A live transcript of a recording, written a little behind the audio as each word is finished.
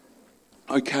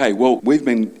Okay, well, we've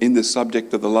been in this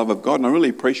subject of the love of God, and I really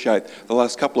appreciate the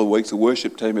last couple of weeks. The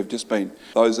worship team have just been,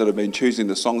 those that have been choosing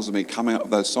the songs have been coming up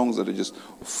with those songs that are just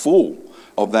full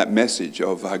of that message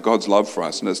of God's love for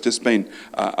us, and it's just been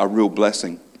a real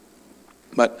blessing.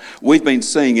 But we've been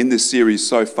seeing in this series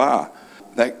so far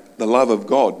that the love of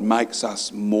God makes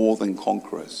us more than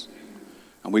conquerors.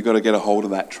 And we've got to get a hold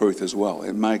of that truth as well.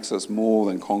 It makes us more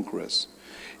than conquerors.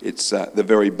 It's the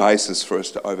very basis for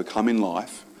us to overcome in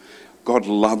life. God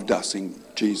loved us in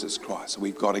Jesus Christ. So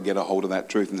we've got to get a hold of that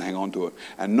truth and hang on to it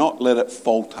and not let it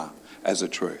falter as a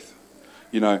truth.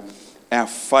 You know, our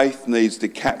faith needs to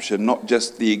capture not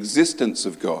just the existence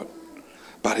of God,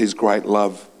 but his great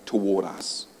love toward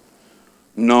us.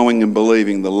 Knowing and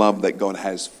believing the love that God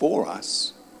has for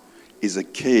us is a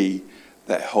key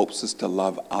that helps us to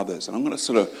love others. And I'm going to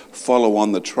sort of follow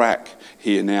on the track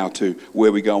here now to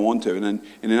where we go on to. And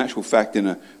in actual fact,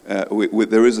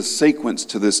 there is a sequence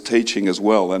to this teaching as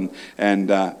well. And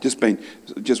just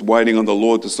waiting on the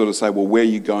Lord to sort of say, well, where are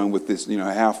you going with this? You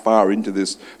know, how far into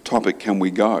this topic can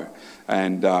we go?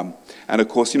 And of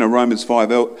course, you know, Romans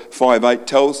 5:8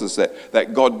 tells us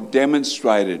that God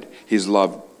demonstrated his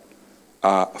love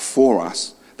for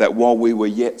us, that while we were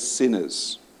yet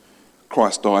sinners,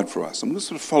 Christ died for us. I'm going to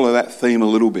sort of follow that theme a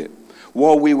little bit.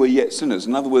 While we were yet sinners,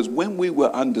 in other words, when we were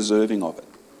undeserving of it,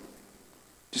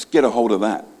 just get a hold of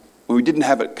that. When we didn't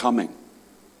have it coming,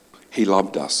 he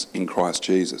loved us in Christ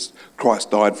Jesus.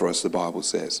 Christ died for us, the Bible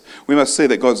says. We must see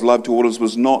that God's love toward us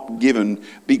was not given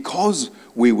because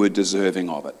we were deserving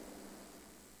of it.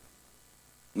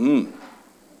 Who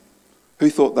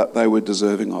thought that they were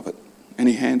deserving of it?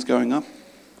 Any hands going up?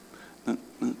 No,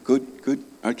 good.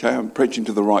 Okay, I'm preaching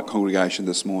to the right congregation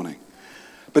this morning.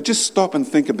 But just stop and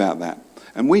think about that.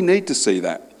 And we need to see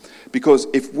that. Because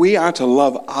if we are to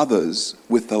love others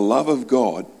with the love of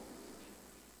God,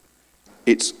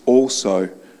 it's also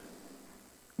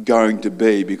going to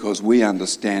be because we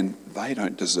understand they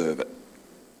don't deserve it.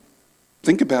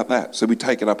 Think about that. So we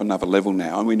take it up another level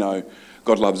now, and we know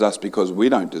God loves us because we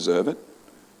don't deserve it,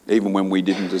 even when we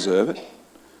didn't deserve it.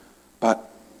 But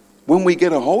when we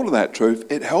get a hold of that truth,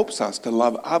 it helps us to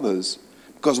love others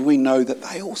because we know that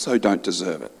they also don't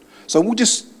deserve it. So we'll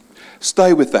just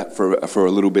stay with that for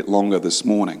a little bit longer this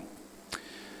morning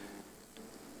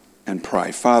and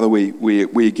pray. Father,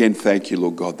 we again thank you,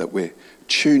 Lord God, that we're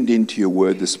tuned into your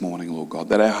word this morning, Lord God,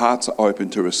 that our hearts are open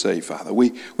to receive, Father.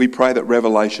 We pray that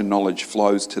revelation knowledge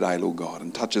flows today, Lord God,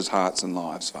 and touches hearts and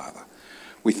lives, Father.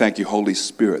 We thank you, Holy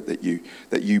Spirit, that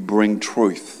you bring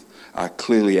truth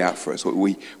clearly out for us.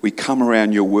 We come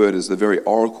around your word as the very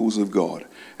oracles of God,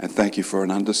 and thank you for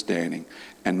an understanding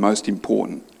and, most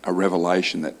important, a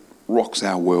revelation that rocks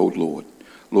our world, Lord.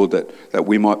 Lord, that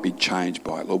we might be changed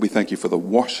by it. Lord, we thank you for the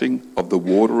washing of the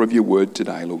water of your word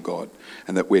today, Lord God,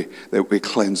 and that we're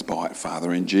cleansed by it,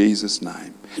 Father, in Jesus'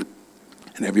 name.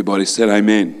 And everybody said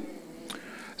amen.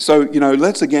 So, you know,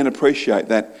 let's again appreciate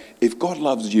that if God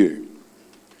loves you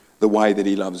the way that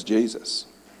he loves Jesus,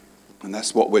 and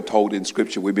that's what we're told in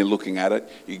Scripture. We've been looking at it.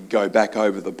 You can go back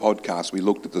over the podcast. We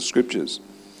looked at the Scriptures.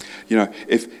 You know,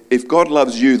 if God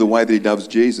loves you the way that he loves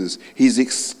Jesus, he's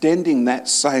extending that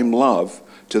same love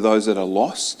to those that are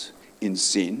lost in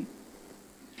sin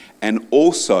and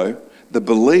also the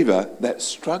believer that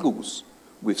struggles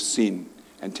with sin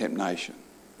and temptation.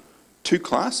 Two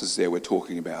classes there we're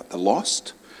talking about, the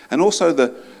lost and also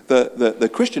the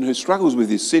Christian who struggles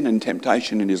with his sin and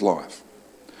temptation in his life.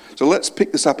 So let's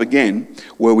pick this up again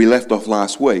where we left off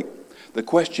last week. The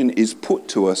question is put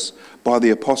to us by the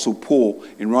Apostle Paul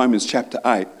in Romans chapter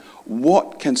 8.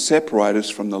 What can separate us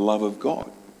from the love of God?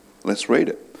 Let's read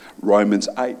it. Romans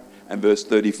 8 and verse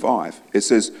 35. It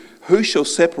says, who shall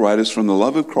separate us from the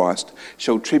love of Christ?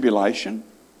 Shall tribulation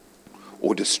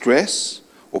or distress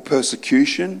or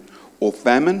persecution or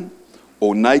famine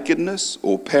or nakedness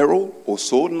or peril or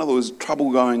sword? In other words, trouble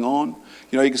going on.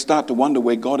 You know, you can start to wonder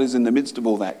where God is in the midst of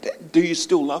all that. Do you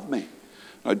still love me?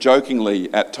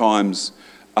 Jokingly at times,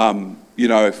 you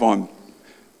know, if I'm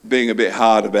being a bit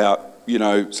hard about, you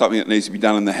know, something that needs to be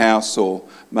done in the house or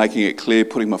making it clear,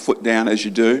 putting my foot down as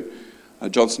you do,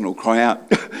 Johnson will cry out,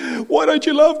 why don't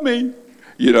you love me?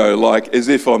 You know, like as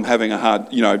if I'm having a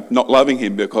hard, you know, not loving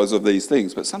him because of these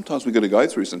things. But sometimes we've got to go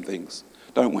through some things,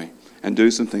 don't we? And do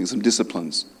some things, some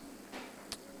disciplines.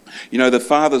 You know, the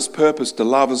Father's purpose to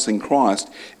love us in Christ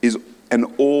is an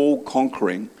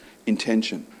all-conquering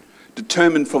intention,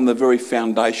 determined from the very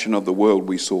foundation of the world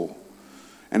we saw.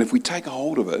 And if we take a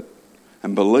hold of it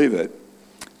and believe it,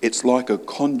 it's like a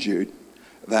conduit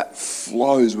that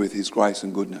flows with his grace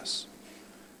and goodness.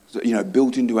 So, you know,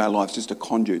 built into our lives, just a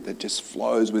conduit that just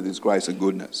flows with his grace and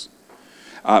goodness.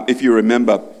 If you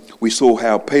remember We saw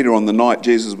how Peter, on the night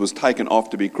Jesus was taken off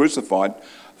to be crucified,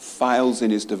 fails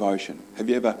in his devotion. Have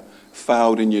you ever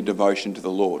failed in your devotion to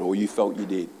the Lord, or you felt you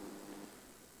did?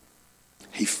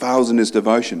 He fails in his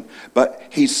devotion, but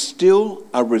he's still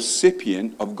a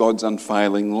recipient of God's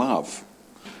unfailing love.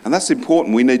 And that's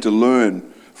important. We need to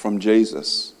learn from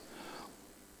Jesus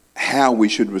how we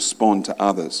should respond to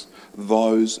others,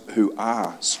 those who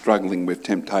are struggling with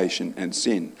temptation and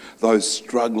sin, those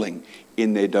struggling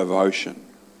in their devotion.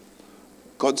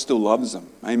 God still loves them.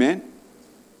 Amen?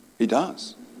 He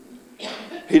does.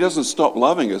 He doesn't stop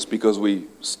loving us because we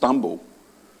stumble.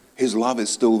 His love is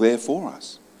still there for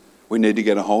us. We need to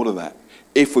get a hold of that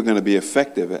if we're going to be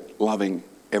effective at loving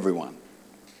everyone.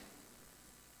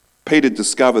 Peter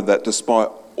discovered that despite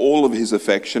all of his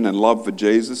affection and love for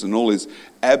Jesus and all his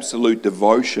absolute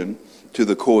devotion to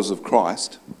the cause of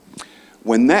Christ,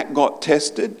 when that got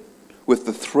tested with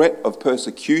the threat of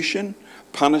persecution,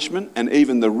 punishment, and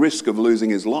even the risk of losing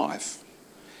his life,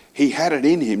 he had it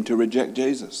in him to reject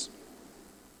Jesus.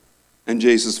 And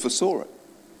Jesus foresaw it.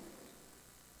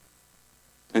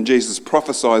 And Jesus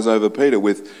prophesies over Peter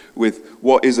with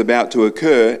what is about to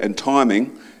occur and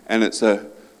timing, and it's a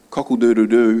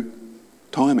cockle-doodle-doo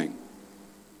timing.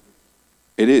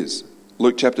 It is.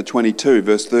 Luke chapter 22,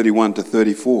 verse 31 to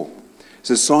 34. It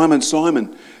says, Simon,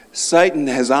 Simon, Satan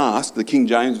has asked, the King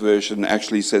James Version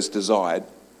actually says desired.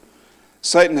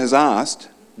 Satan has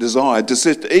desired to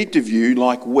sift each of you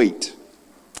like wheat.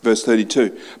 Verse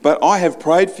 32. But I have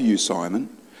prayed for you, Simon,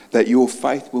 that your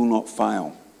faith will not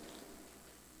fail.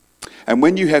 And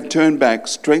when you have turned back,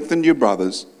 strengthen your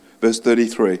brothers. Verse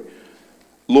 33.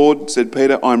 Lord, said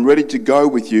Peter, I'm ready to go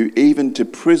with you even to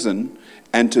prison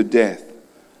and to death.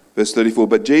 Verse 34.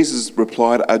 But Jesus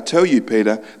replied, I tell you,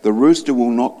 Peter, the rooster will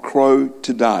not crow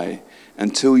today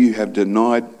until you have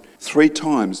denied 3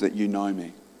 times that you know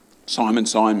me. Simon,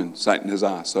 Simon, Satan has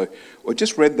asked. So I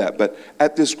just read that. But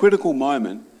at this critical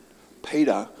moment,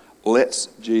 Peter lets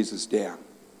Jesus down.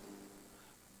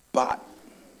 But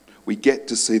we get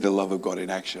to see the love of God in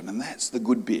action. And that's the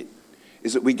good bit,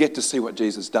 is that we get to see what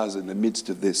Jesus does in the midst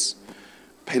of this.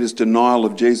 Peter's denial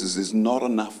of Jesus is not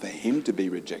enough for him to be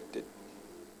rejected.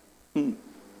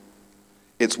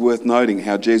 It's worth noting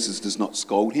how Jesus does not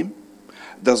scold him,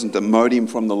 doesn't demote him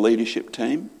from the leadership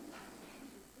team.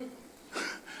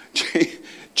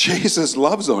 Jesus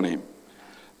loves on him.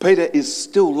 Peter is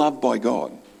still loved by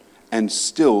God and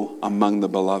still among the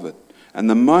beloved. And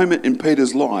the moment in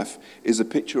Peter's life is a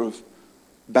picture of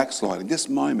backsliding. This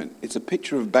moment, it's a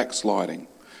picture of backsliding.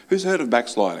 Who's heard of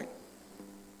backsliding?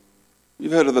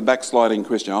 You've heard of the backsliding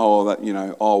Christian.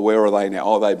 Where are they now?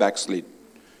 Oh, they backslid.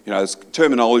 It's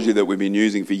terminology that we've been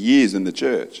using for years in the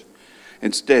church.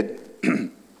 Instead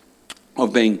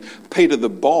of being Peter the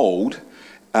bold,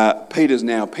 Peter's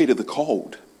now Peter the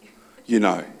cold. He's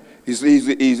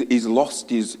lost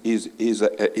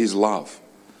his love.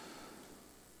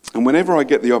 And whenever I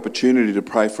get the opportunity to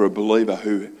pray for a believer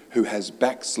who has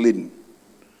backslidden,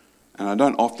 and I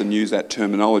don't often use that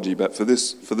terminology, but for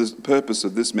this purpose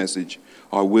of this message,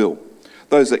 I will.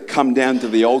 Those that come down to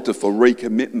the altar for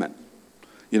recommitment,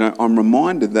 I'm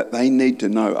reminded that they need to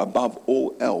know above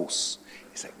all else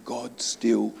is that God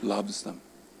still loves them.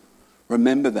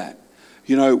 Remember that.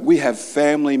 We have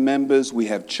family members, we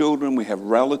have children, we have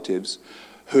relatives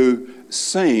who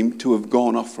seem to have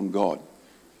gone off from God.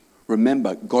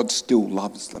 Remember, God still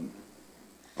loves them.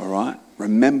 All right?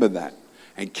 Remember that.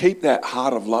 And keep that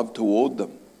heart of love toward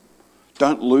them.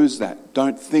 Don't lose that.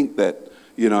 Don't think that,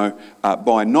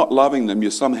 by not loving them,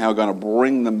 you're somehow going to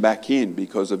bring them back in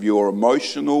because of your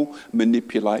emotional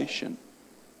manipulation.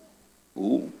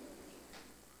 Ooh.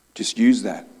 Just use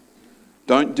that.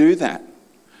 Don't do that.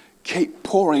 Keep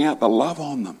pouring out the love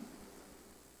on them.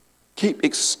 Keep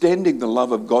extending the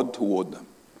love of God toward them.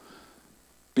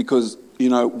 Because,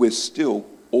 we're still,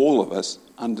 all of us,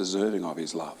 undeserving of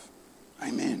his love.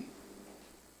 Amen.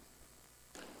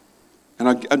 And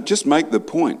I just make the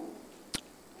point,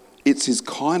 it's his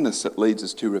kindness that leads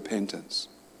us to repentance.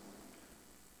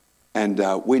 And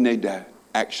we need to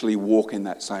actually walk in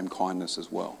that same kindness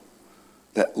as well.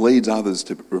 That leads others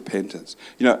to repentance.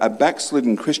 A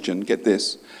backslidden Christian, get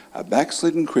this, a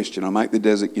backslidden Christian, I make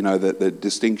the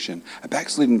distinction, a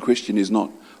backslidden Christian is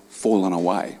not fallen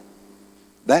away.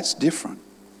 That's different.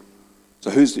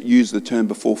 So who's used the term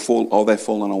before, they're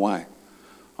fallen away?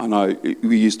 I know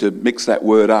we used to mix that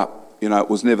word up. There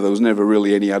was never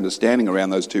really any understanding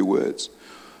around those two words.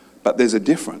 But there's a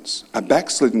difference. A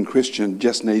backslidden Christian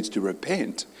just needs to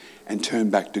repent and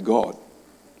turn back to God.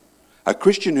 A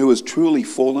Christian who has truly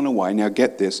fallen away, now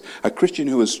get this, a Christian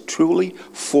who has truly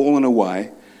fallen away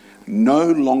no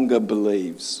longer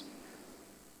believes.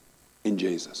 in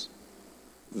Jesus.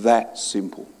 That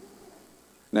simple.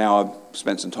 Now, I've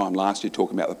spent some time last year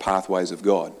talking about the pathways of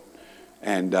God.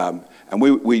 And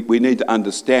we need to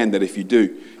understand that if you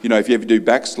do, if you ever do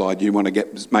backslide, you want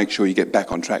to make sure you get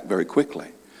back on track very quickly.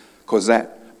 Because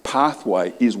that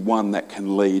pathway is one that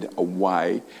can lead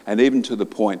away, and even to the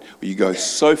point where you go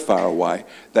so far away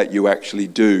that you actually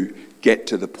do get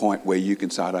to the point where you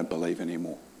can say, I don't believe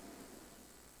anymore.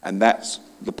 And that's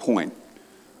the point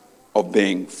of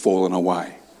being fallen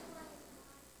away.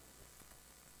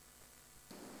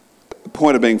 The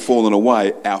point of being fallen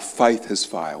away, our faith has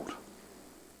failed.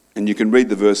 And you can read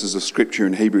the verses of Scripture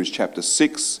in Hebrews chapter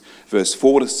 6, verse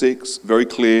 4 to 6, very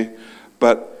clear.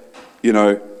 But,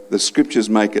 the Scriptures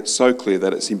make it so clear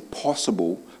that it's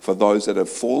impossible for those that have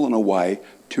fallen away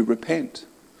to repent.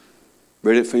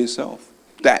 Read it for yourself.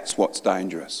 That's what's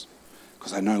dangerous,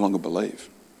 because they no longer believe.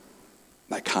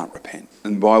 They can't repent.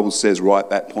 And the Bible says right at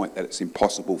that point that it's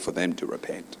impossible for them to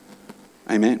repent.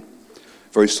 Amen.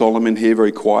 Very solemn in here,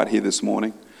 very quiet here this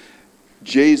morning.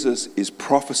 Jesus is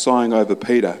prophesying over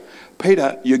Peter.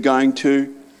 Peter, you're going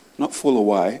to not fall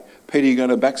away. Peter, you're going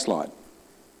to backslide.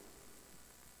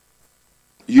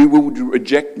 You will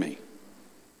reject me.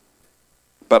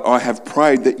 But I have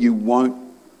prayed that you won't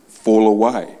fall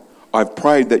away. I've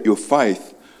prayed that your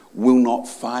faith will not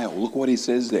fail. Look what he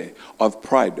says there. I've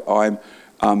prayed. I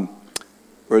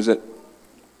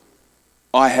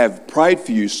have prayed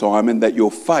for you, Simon, that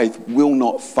your faith will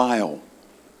not fail.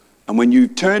 And when you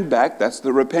turn back, that's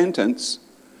the repentance,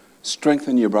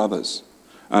 strengthen your brothers.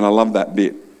 And I love that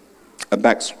bit. A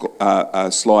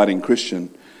backsliding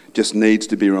Christian just needs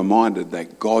to be reminded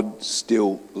that God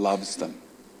still loves them.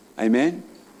 Amen?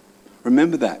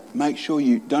 Remember that. Make sure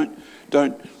you don't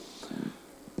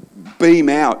beam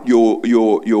out your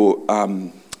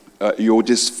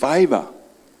disfavour.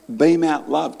 Beam out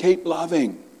love. Keep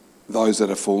loving those that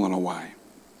have fallen away.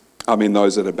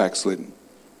 Those that are backslidden.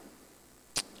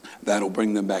 That'll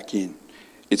bring them back in.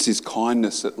 It's his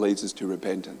kindness that leads us to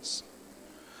repentance.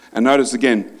 And notice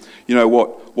again,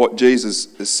 what Jesus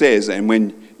says, and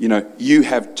when, you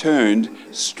have turned,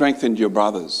 strengthened your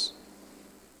brothers.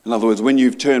 In other words, when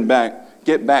you've turned back,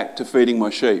 get back to feeding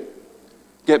my sheep.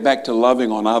 Get back to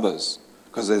loving on others,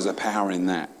 because there's a power in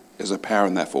that. There's a power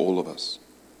in that for all of us.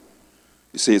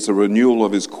 You see, it's a renewal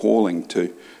of his calling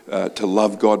to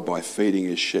love God by feeding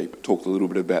his sheep. I talked a little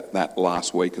bit about that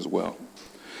last week as well.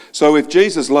 So if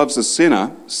Jesus loves a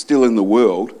sinner still in the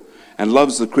world and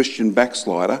loves the Christian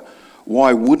backslider,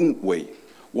 why wouldn't we?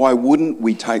 Why wouldn't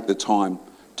we take the time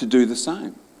to do the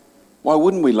same? Why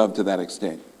wouldn't we love to that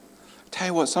extent? Tell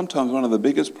you what, sometimes one of the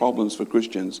biggest problems for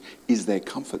Christians is their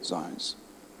comfort zones.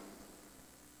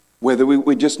 Whether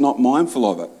we're just not mindful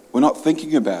of it. We're not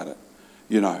thinking about it,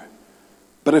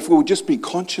 But if we'll just be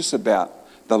conscious about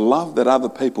the love that other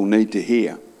people need to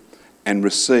hear and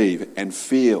receive and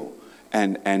feel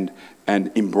and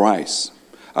embrace.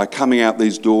 Coming out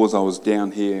these doors, I was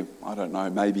down here, I don't know,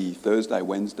 maybe Thursday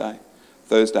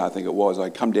I think it was. I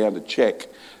come down to check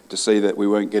to see that we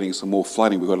weren't getting some more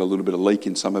flooding. We've got a little bit of leak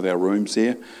in some of our rooms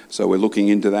here. So we're looking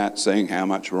into that, seeing how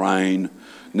much rain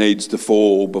needs to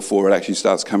fall before it actually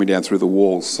starts coming down through the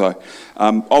walls. So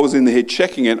I was in here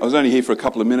checking it. I was only here for a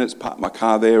couple of minutes, parked my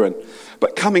car there.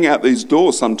 But coming out these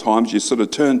doors, sometimes you sort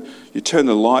of turn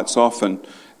the lights off,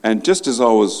 and just as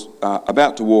I was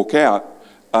about to walk out,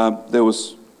 there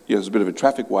was a bit of a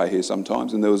traffic way here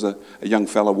sometimes, and there was a young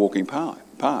fella walking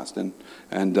past, and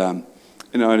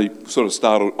he sort of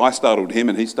startled. I startled him,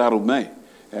 and he startled me,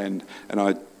 and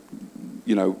I,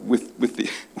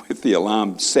 with the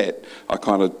alarm set, I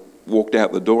kind of walked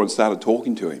out the door and started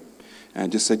talking to him,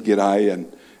 and just said g'day,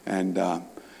 and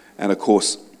of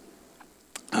course,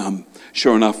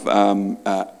 sure enough,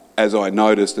 as I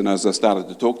noticed and as I started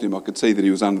to talk to him, I could see that he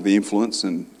was under the influence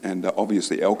and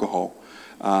obviously alcohol.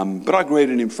 But I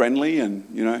greeted him friendly and,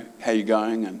 how you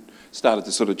going? And started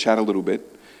to sort of chat a little bit.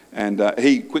 And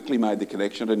he quickly made the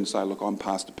connection. I didn't say, look, I'm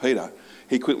Pastor Peter.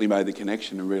 He quickly made the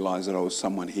connection and realised that I was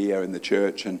someone here in the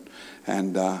church. And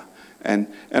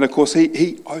of course,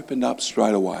 he opened up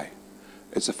straight away.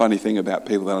 It's a funny thing about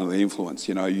people that are under the influence,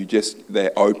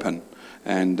 they're open.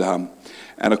 And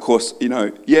of course,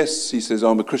 yes, he says,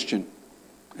 I'm a Christian,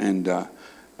 but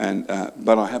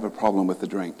I have a problem with the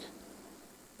drink.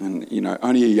 And,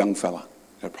 only a young fella,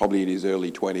 probably in his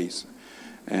early 20s.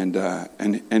 And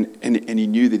he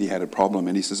knew that he had a problem.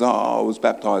 And he says, I was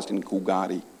baptised in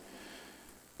Coolgardie.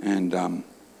 And, I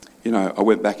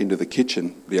went back into the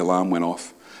kitchen. The alarm went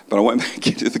off. But I went back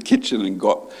into the kitchen and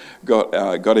got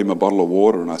him a bottle of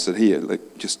water. And I said, here,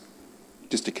 just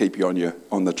to keep you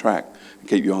on the track,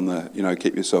 keep you on the,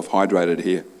 keep yourself hydrated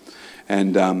here.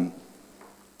 And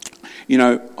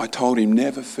I told him,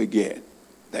 never forget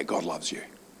that God loves you.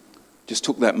 Just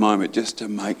took that moment just to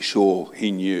make sure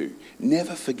he knew.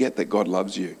 Never forget that God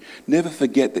loves you. Never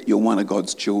forget that you're one of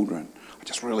God's children. I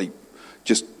just really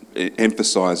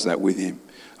emphasised that with him.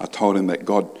 I told him that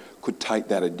God could take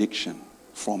that addiction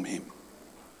from him.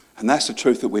 And that's the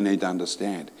truth that we need to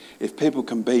understand. If people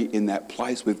can be in that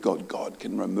place with God, God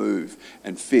can remove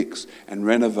and fix and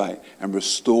renovate and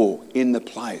restore in the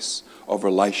place of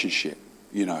relationship,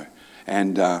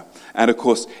 And of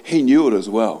course, he knew it as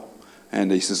well.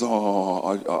 And he says,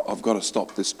 I've got to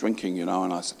stop this drinking, And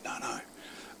I said, no,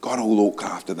 God will look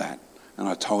after that. And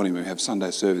I told him we have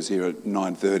Sunday service here at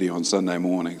 9:30 on Sunday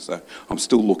morning. So I'm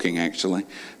still looking, actually,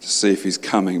 to see if he's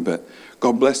coming. But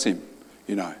God bless him,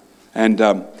 And,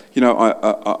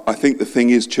 I think the thing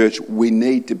is, church, we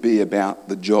need to be about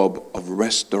the job of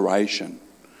restoration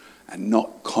and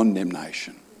not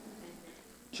condemnation.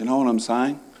 Do you know what I'm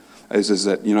saying? Is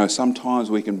that,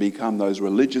 sometimes we can become those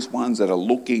religious ones that are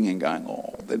looking and going,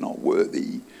 they're not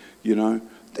worthy,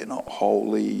 they're not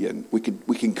holy. And we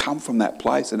can come from that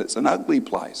place, and it's an ugly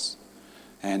place.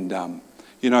 And,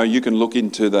 you can look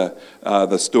into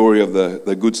the story of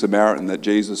the Good Samaritan that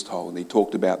Jesus told. And he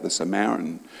talked about the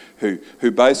Samaritan who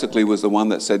basically was the one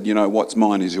that said, what's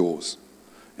mine is yours.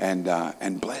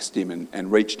 And blessed him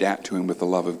and reached out to him with the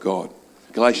love of God.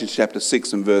 Galatians chapter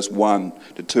 6 and verse 1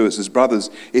 to 2, it says, brothers,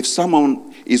 if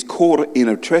someone is caught in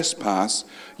a trespass,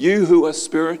 you who are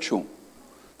spiritual,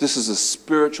 this is a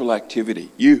spiritual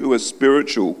activity. You who are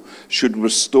spiritual should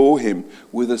restore him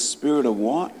with a spirit of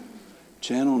what?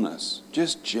 Gentleness.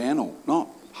 Just gentle, not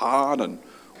hard and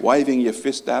waving your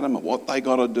fist at them and what they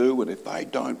got to do. And if they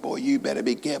don't, boy, you better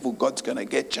be careful. God's going to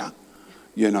get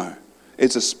you.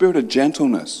 It's a spirit of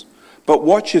gentleness. But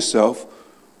watch yourself,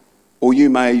 or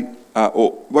you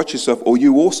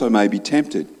also may be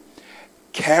tempted.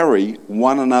 Carry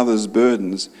one another's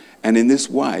burdens, and in this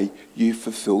way you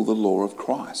fulfill the law of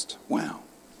Christ. Wow.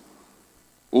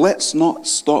 Let's not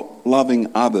stop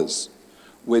loving others.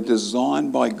 We're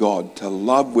designed by God to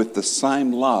love with the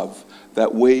same love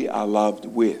that we are loved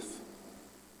with.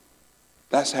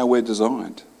 That's how we're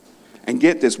designed. And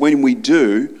get this, when we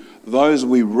do, those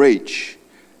we reach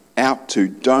out to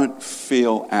don't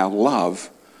feel our love.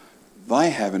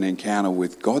 They have an encounter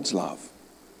with God's love.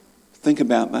 Think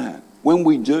about that. When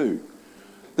we do,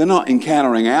 they're not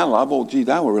encountering our love, they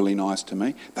were really nice to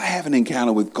me. They have an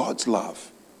encounter with God's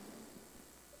love.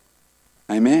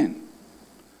 Amen.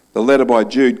 The letter by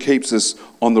Jude keeps us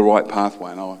on the right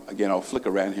pathway. And I'll flick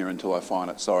around here until I find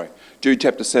it. Sorry. Jude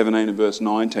chapter 17 and verse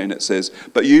 19, it says,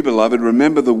 but you, beloved,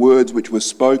 remember the words which were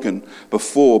spoken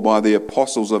before by the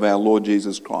apostles of our Lord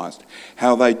Jesus Christ,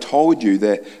 how they told you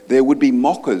that there would be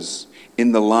mockers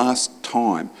in the last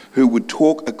time who would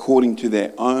talk according to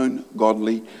their own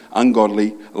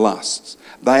ungodly lusts.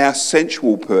 They are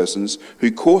sensual persons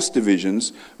who cause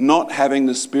divisions, not having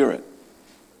the Spirit.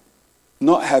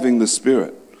 Not having the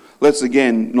Spirit. Let's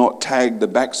again not tag the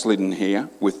backslidden here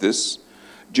with this.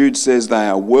 Jude says they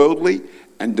are worldly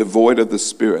and devoid of the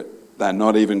Spirit. They're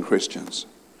not even Christians.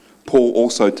 Paul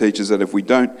also teaches that if we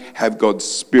don't have God's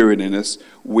Spirit in us,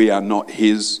 we are not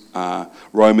his.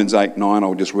 Romans 8:9,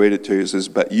 I'll just read it to you. It says,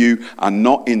 but you are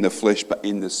not in the flesh, but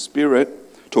in the Spirit,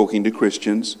 talking to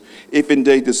Christians, if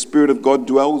indeed the Spirit of God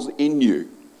dwells in you.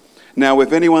 Now,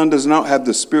 if anyone does not have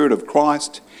the Spirit of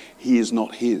Christ, he is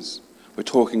not his. We're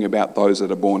talking about those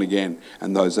that are born again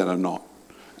and those that are not.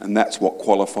 And that's what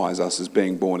qualifies us as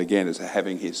being born again, is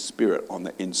having his Spirit on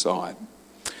the inside.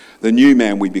 The new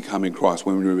man we become in Christ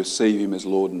when we receive him as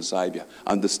Lord and Saviour.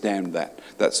 Understand that.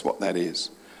 That's what that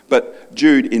is. But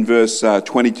Jude in verse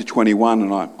 20 to 21,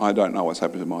 and I don't know what's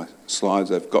happened to my slides.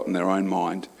 They've got in their own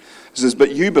mind. It says,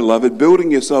 but you, beloved,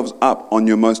 building yourselves up on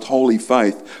your most holy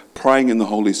faith, praying in the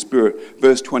Holy Spirit.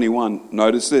 Verse 21,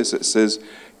 notice this. It says,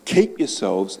 keep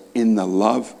yourselves in the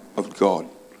love of God,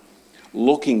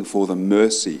 looking for the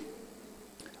mercy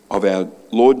of our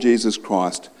Lord Jesus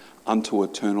Christ unto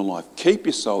eternal life. Keep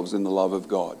yourselves in the love of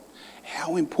God.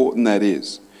 How important that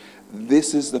is.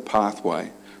 This is the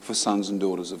pathway for sons and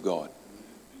daughters of God.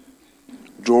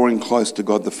 Drawing close to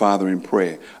God the Father in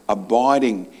prayer,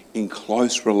 abiding in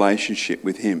close relationship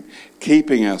with him,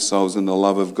 keeping ourselves in the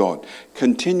love of God,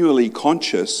 continually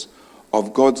conscious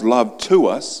of God's love to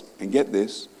us, and get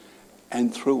this,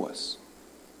 and through us.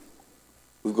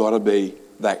 We've got to be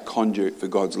that conduit for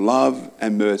God's love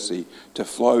and mercy to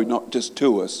flow not just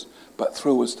to us, but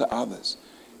through us to others.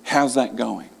 How's that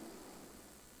going?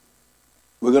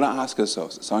 We're going to ask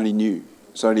ourselves, it's only new.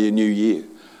 It's only a new year.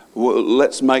 Well,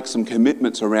 let's make some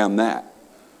commitments around that.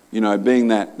 Being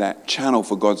that channel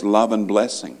for God's love and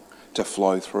blessing to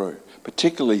flow through.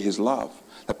 Particularly his love.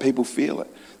 that people feel it.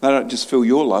 They don't just feel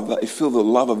your love, they feel the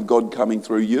love of God coming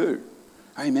through you.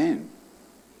 Amen.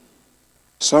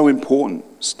 So important,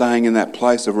 staying in that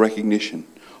place of recognition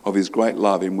of his great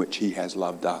love in which he has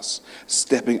loved us.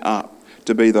 Stepping up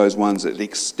to be those ones that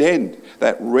extend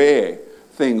that rare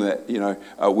thing that,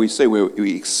 we see where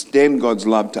we extend God's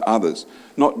love to others.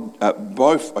 Not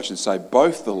both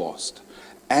the lost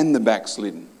and the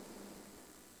backslidden.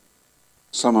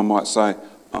 Someone might say,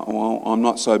 oh, well, I'm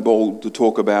not so bold to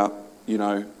talk about,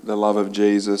 the love of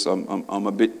Jesus. I'm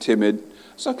a bit timid.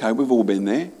 It's okay, we've all been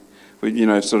there.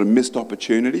 We've, sort of missed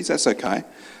opportunities. That's okay.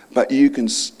 But you can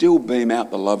still beam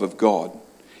out the love of God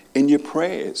in your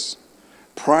prayers.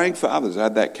 Praying for others. I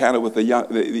had that encounter with the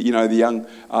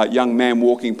young man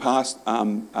walking past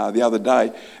the other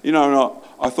day. And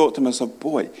I thought to myself,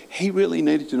 boy, he really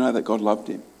needed to know that God loved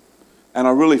him. And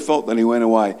I really felt that he went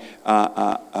away,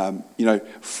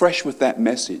 fresh with that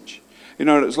message. It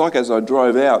was like as I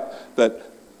drove out that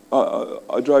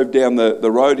I drove down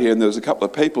the road here, and there was a couple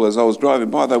of people as I was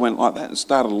driving by. They went like that and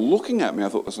started looking at me. I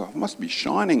thought, I must be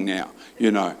shining now,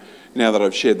 now that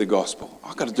I've shared the gospel.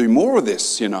 I've got to do more of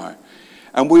this,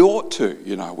 And we ought to,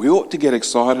 we ought to get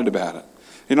excited about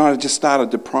it. I just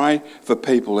started to pray for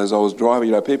people as I was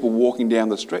driving, people walking down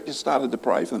the street, just started to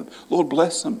pray for them. Lord,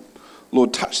 bless them.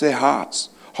 Lord, touch their hearts.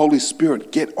 Holy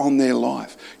Spirit, get on their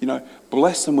life.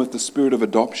 Bless them with the spirit of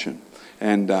adoption.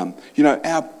 And,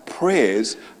 our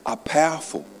prayers are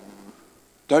powerful.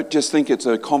 Don't just think it's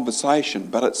a conversation,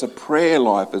 but it's a prayer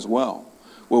life as well,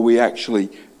 where we actually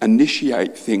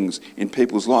initiate things in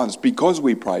people's lives because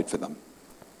we prayed for them.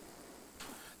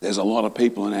 There's a lot of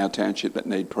people in our township that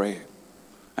need prayer.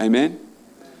 Amen?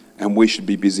 And we should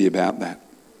be busy about that.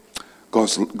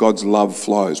 God's love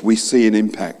flows. We see an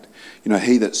impact.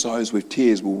 He that sows with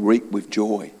tears will reap with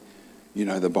joy,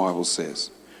 the Bible says.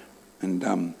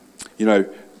 And,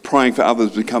 praying for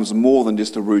others becomes more than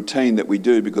just a routine that we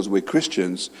do because we're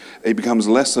Christians. It becomes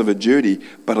less of a duty,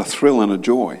 but a thrill and a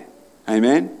joy.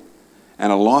 Amen?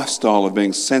 And a lifestyle of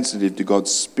being sensitive to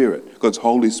God's Spirit, God's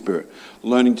Holy Spirit.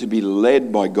 Learning to be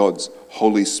led by God's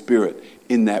Holy Spirit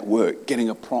in that work. Getting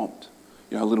a prompt,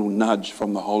 a little nudge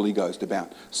from the Holy Ghost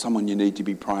about someone you need to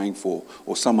be praying for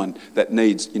or someone that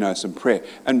needs, some prayer.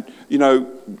 And,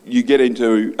 you get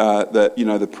into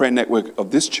the prayer network of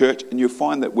this church and you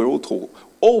find that we're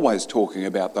always talking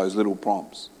about those little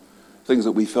prompts. Things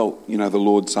that we felt, the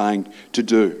Lord saying to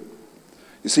do.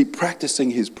 You see, practicing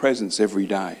his presence every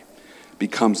day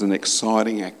becomes an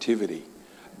exciting activity.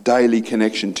 Daily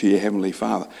connection to your Heavenly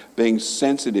Father. Being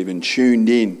sensitive and tuned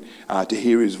in to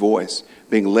hear his voice.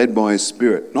 Being led by his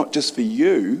Spirit. Not just for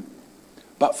you,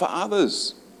 but for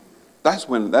others. That's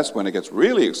when it gets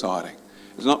really exciting.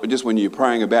 It's not just when you're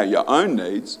praying about your own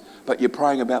needs, but you're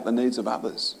praying about the needs of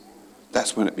others.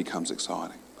 That's when it becomes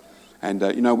exciting. And,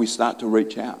 we start to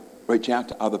reach out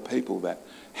to other people that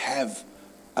have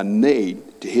a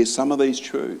need to hear some of these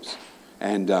truths.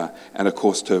 And of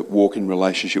course, to walk in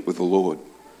relationship with the Lord.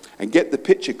 And get the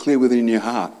picture clear within your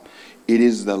heart. It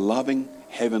is the loving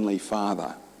Heavenly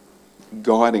Father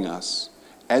guiding us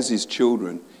as his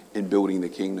children in building the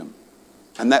kingdom.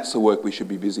 And that's the work we should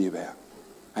be busy about.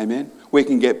 Amen? We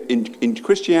can get, in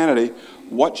Christianity,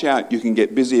 watch out, you can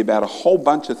get busy about a whole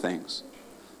bunch of things.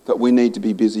 But we need to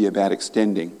be busy about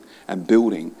extending and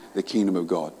building the kingdom of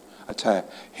God. I tell you,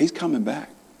 he's coming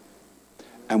back.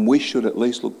 And we should at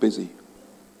least look busy.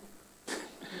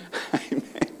 Amen.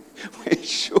 We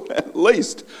should at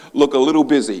least look a little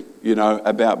busy,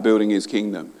 about building his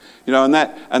kingdom.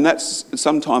 And that's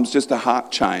sometimes just a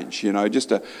heart change,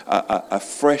 just a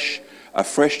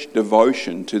fresh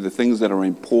devotion to the things that are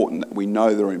important, that we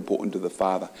know that are important to the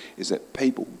Father, is that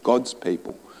people, God's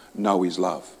people, know his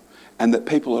love. And that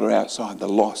people that are outside, the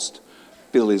lost,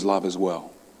 feel his love as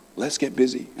well. Let's get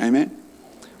busy. Amen?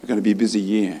 We're going to be a busy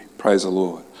year. Praise the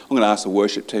Lord. I'm going to ask the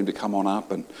worship team to come on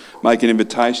up and make an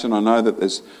invitation. I know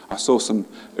that I saw some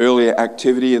earlier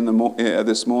activity in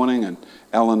this morning, and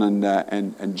Alan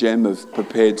and Jem have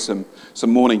prepared some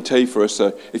morning tea for us.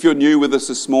 So if you're new with us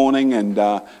this morning and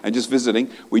just visiting,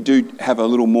 we do have a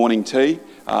little morning tea.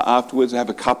 Afterwards, have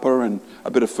a cuppa and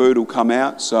a bit of food will come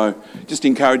out. So just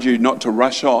encourage you not to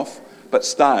rush off, but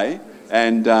stay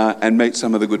and meet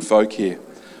some of the good folk here.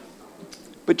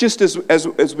 But just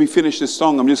as we finish this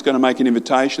song, I'm just going to make an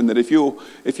invitation that if you're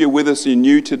with us, you're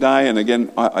new today, and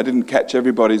again, I didn't catch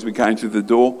everybody as we came through the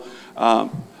door, I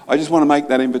just want to make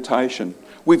that invitation.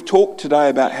 We've talked today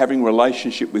about having a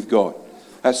relationship with God.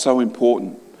 That's so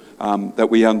important, that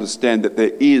we understand that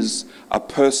there is a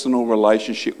personal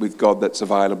relationship with God that's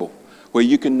available, where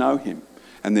you can know him,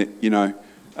 and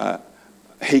that,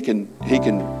 he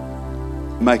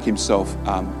can make himself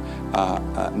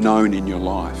known in your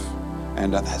life.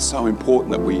 And that's so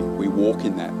important that we walk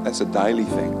in that. That's a daily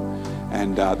thing.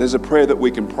 And there's a prayer that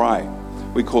we can pray.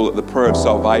 We call it the prayer of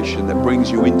salvation that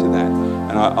brings you into that.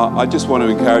 And I just want to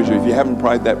encourage you, if you haven't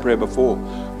prayed that prayer before,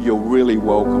 you're really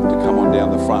welcome to come on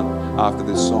down the front after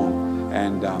this song.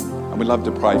 And we'd love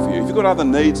to pray for you. If you've got other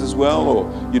needs as well,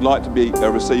 or you'd like to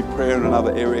receive prayer in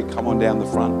another area, come on down the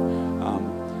front.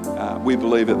 We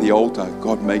believe at the altar,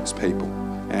 God meets people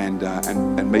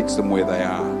and meets them where they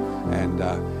are.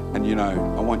 And you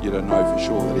know, I want you to know for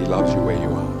sure that He loves you where you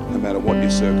are, no matter what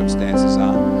your circumstances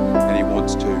are, and He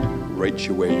wants to reach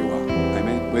you where you are.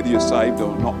 Amen. Whether you're saved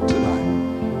or not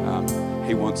today,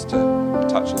 He wants to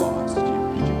touch lives. Did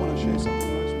you want to share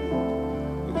something,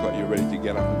 Rosemary? Looks like you're ready to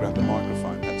get up and grab the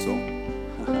microphone. That's all.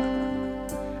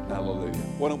 Hallelujah.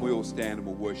 Why don't we all stand and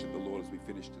we'll worship the Lord as we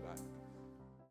finish today.